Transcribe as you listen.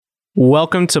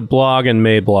Welcome to Blog and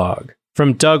Mablog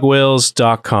from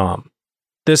DougWills.com.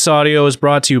 This audio is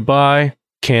brought to you by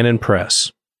Canon Press.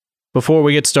 Before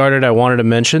we get started, I wanted to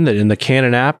mention that in the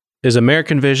Canon app is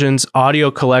American Vision's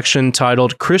audio collection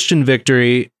titled Christian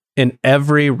Victory in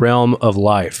Every Realm of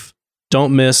Life.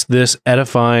 Don't miss this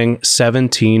edifying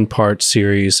 17-part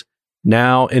series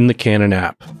now in the Canon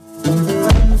app.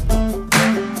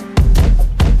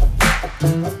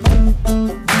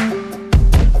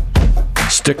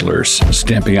 Sticklers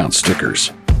stamping out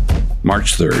stickers.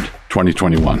 March 3rd,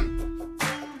 2021.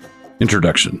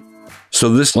 Introduction. So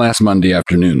this last Monday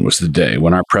afternoon was the day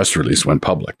when our press release went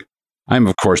public. I am,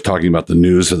 of course, talking about the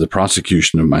news of the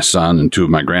prosecution of my son and two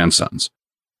of my grandsons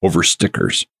over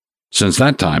stickers. Since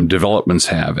that time, developments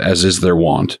have, as is their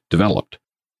wont, developed.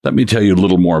 Let me tell you a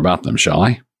little more about them, shall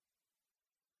I?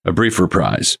 A brief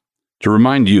reprise. To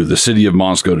remind you, the city of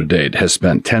Moscow to date has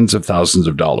spent tens of thousands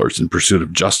of dollars in pursuit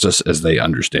of justice as they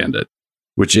understand it,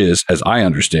 which is, as I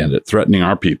understand it, threatening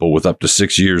our people with up to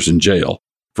 6 years in jail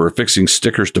for affixing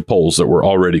stickers to poles that were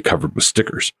already covered with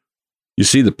stickers. You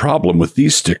see, the problem with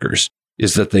these stickers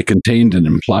is that they contained an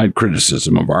implied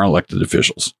criticism of our elected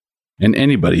officials, and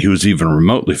anybody who is even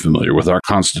remotely familiar with our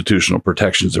constitutional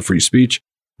protections of free speech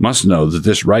must know that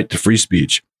this right to free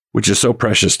speech, which is so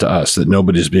precious to us that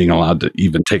nobody is being allowed to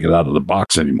even take it out of the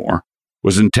box anymore,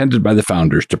 was intended by the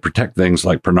founders to protect things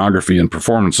like pornography and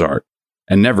performance art,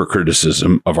 and never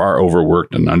criticism of our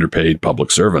overworked and underpaid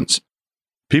public servants.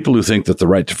 People who think that the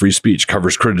right to free speech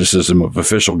covers criticism of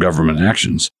official government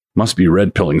actions must be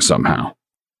red-pilling somehow.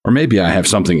 Or maybe I have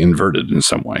something inverted in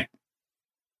some way.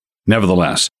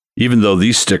 Nevertheless, even though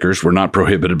these stickers were not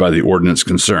prohibited by the ordinance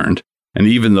concerned, and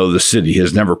even though the city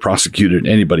has never prosecuted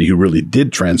anybody who really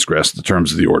did transgress the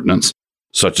terms of the ordinance,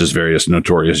 such as various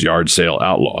notorious yard sale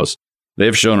outlaws, they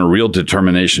have shown a real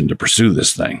determination to pursue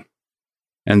this thing.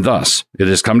 And thus, it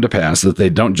has come to pass that they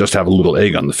don't just have a little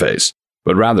egg on the face,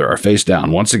 but rather are face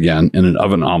down once again in an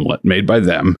oven omelet made by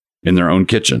them in their own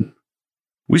kitchen.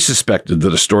 We suspected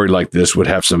that a story like this would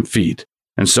have some feet,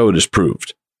 and so it is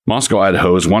proved. Moscow,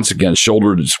 Idaho has once again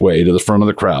shouldered its way to the front of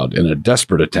the crowd in a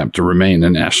desperate attempt to remain a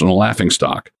national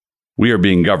laughingstock. We are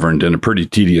being governed in a pretty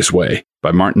tedious way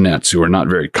by martinets who are not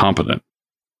very competent.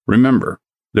 Remember,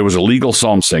 there was a legal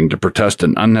psalm sing to protest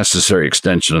an unnecessary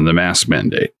extension of the mask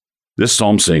mandate. This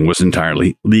psalm sing was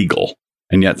entirely legal,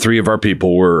 and yet 3 of our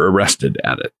people were arrested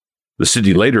at it. The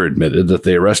city later admitted that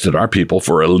they arrested our people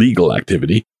for illegal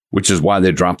activity, which is why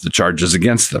they dropped the charges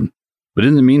against them. But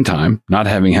in the meantime, not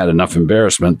having had enough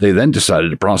embarrassment, they then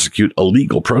decided to prosecute a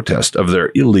legal protest of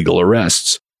their illegal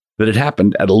arrests that had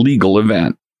happened at a legal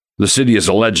event. The city is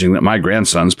alleging that my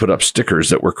grandsons put up stickers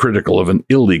that were critical of an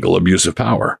illegal abuse of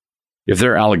power. If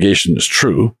their allegation is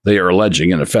true, they are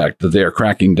alleging, in effect, that they are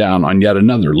cracking down on yet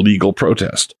another legal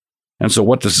protest. And so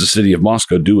what does the city of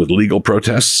Moscow do with legal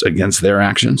protests against their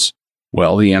actions?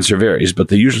 Well, the answer varies, but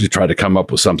they usually try to come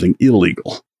up with something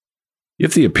illegal.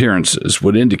 If the appearances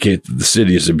would indicate that the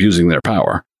city is abusing their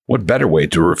power, what better way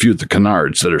to refute the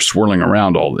canards that are swirling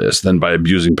around all this than by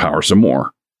abusing power some more?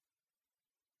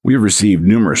 We have received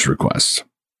numerous requests.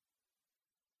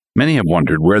 Many have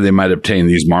wondered where they might obtain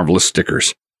these marvelous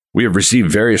stickers. We have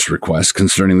received various requests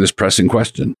concerning this pressing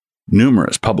question.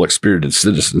 Numerous public-spirited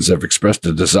citizens have expressed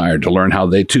a desire to learn how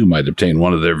they too might obtain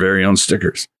one of their very own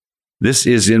stickers. This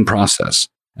is in process,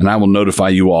 and I will notify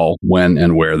you all when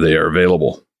and where they are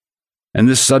available. And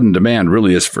this sudden demand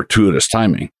really is fortuitous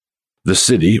timing. The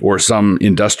city, or some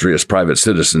industrious private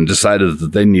citizen, decided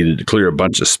that they needed to clear a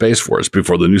bunch of space for us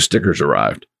before the new stickers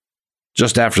arrived.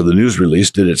 Just after the news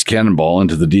release did its cannonball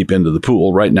into the deep end of the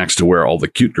pool, right next to where all the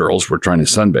cute girls were trying to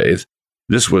sunbathe,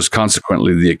 this was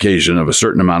consequently the occasion of a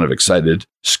certain amount of excited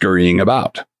scurrying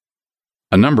about.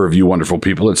 A number of you wonderful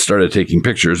people had started taking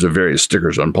pictures of various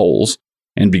stickers on poles,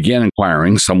 and began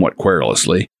inquiring, somewhat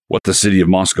querulously, what the city of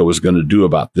Moscow was going to do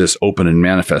about this open and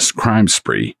manifest crime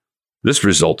spree. This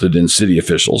resulted in city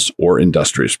officials, or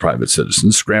industrious private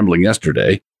citizens, scrambling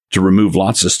yesterday to remove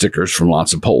lots of stickers from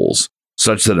lots of poles,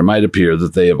 such that it might appear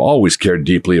that they have always cared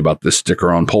deeply about this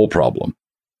sticker on pole problem.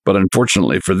 But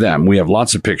unfortunately for them, we have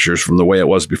lots of pictures from the way it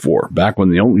was before, back when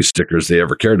the only stickers they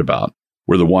ever cared about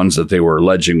were the ones that they were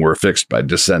alleging were affixed by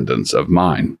descendants of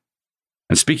mine.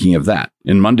 And speaking of that,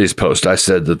 in Monday's post, I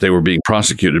said that they were being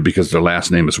prosecuted because their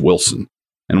last name is Wilson,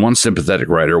 and one sympathetic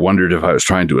writer wondered if I was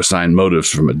trying to assign motives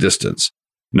from a distance.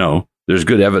 No, there's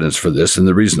good evidence for this, and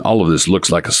the reason all of this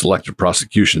looks like a selective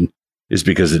prosecution is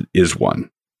because it is one.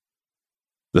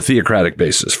 The theocratic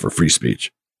basis for free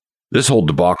speech. This whole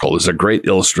debacle is a great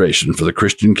illustration for the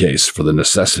Christian case for the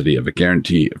necessity of a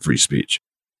guarantee of free speech.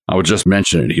 I will just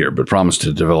mention it here, but promise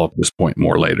to develop this point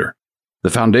more later. The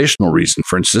foundational reason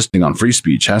for insisting on free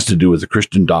speech has to do with the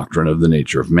Christian doctrine of the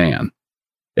nature of man.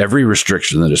 Every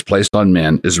restriction that is placed on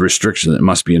men is a restriction that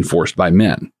must be enforced by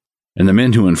men, and the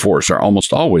men who enforce are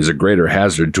almost always a greater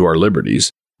hazard to our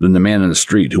liberties than the man in the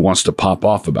street who wants to pop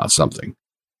off about something.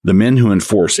 The men who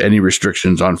enforce any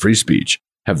restrictions on free speech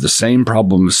have the same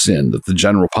problem of sin that the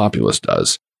general populace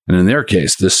does, and in their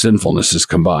case, this sinfulness is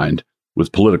combined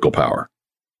with political power.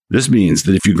 This means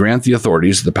that if you grant the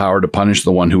authorities the power to punish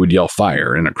the one who would yell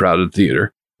fire in a crowded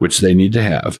theater, which they need to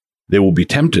have, they will be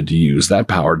tempted to use that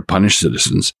power to punish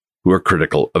citizens who are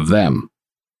critical of them.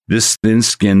 This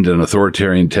thin-skinned and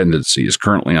authoritarian tendency is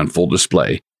currently on full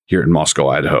display here in Moscow,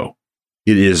 Idaho.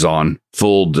 It is on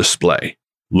full display.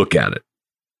 Look at it.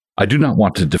 I do not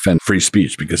want to defend free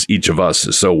speech because each of us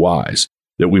is so wise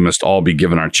that we must all be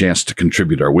given our chance to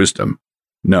contribute our wisdom.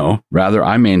 No, rather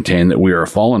I maintain that we are a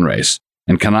fallen race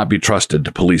and cannot be trusted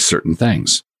to police certain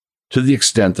things. To the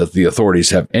extent that the authorities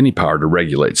have any power to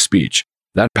regulate speech,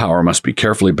 that power must be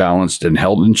carefully balanced and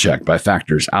held in check by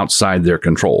factors outside their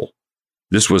control.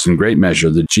 This was in great measure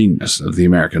the genius of the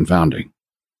American founding.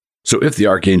 So if the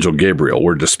Archangel Gabriel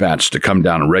were dispatched to come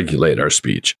down and regulate our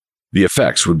speech, the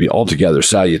effects would be altogether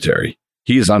salutary.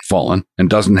 He is unfallen and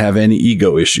doesn't have any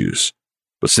ego issues.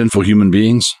 But sinful human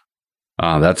beings?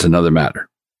 That's another matter.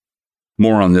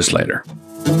 More on this later.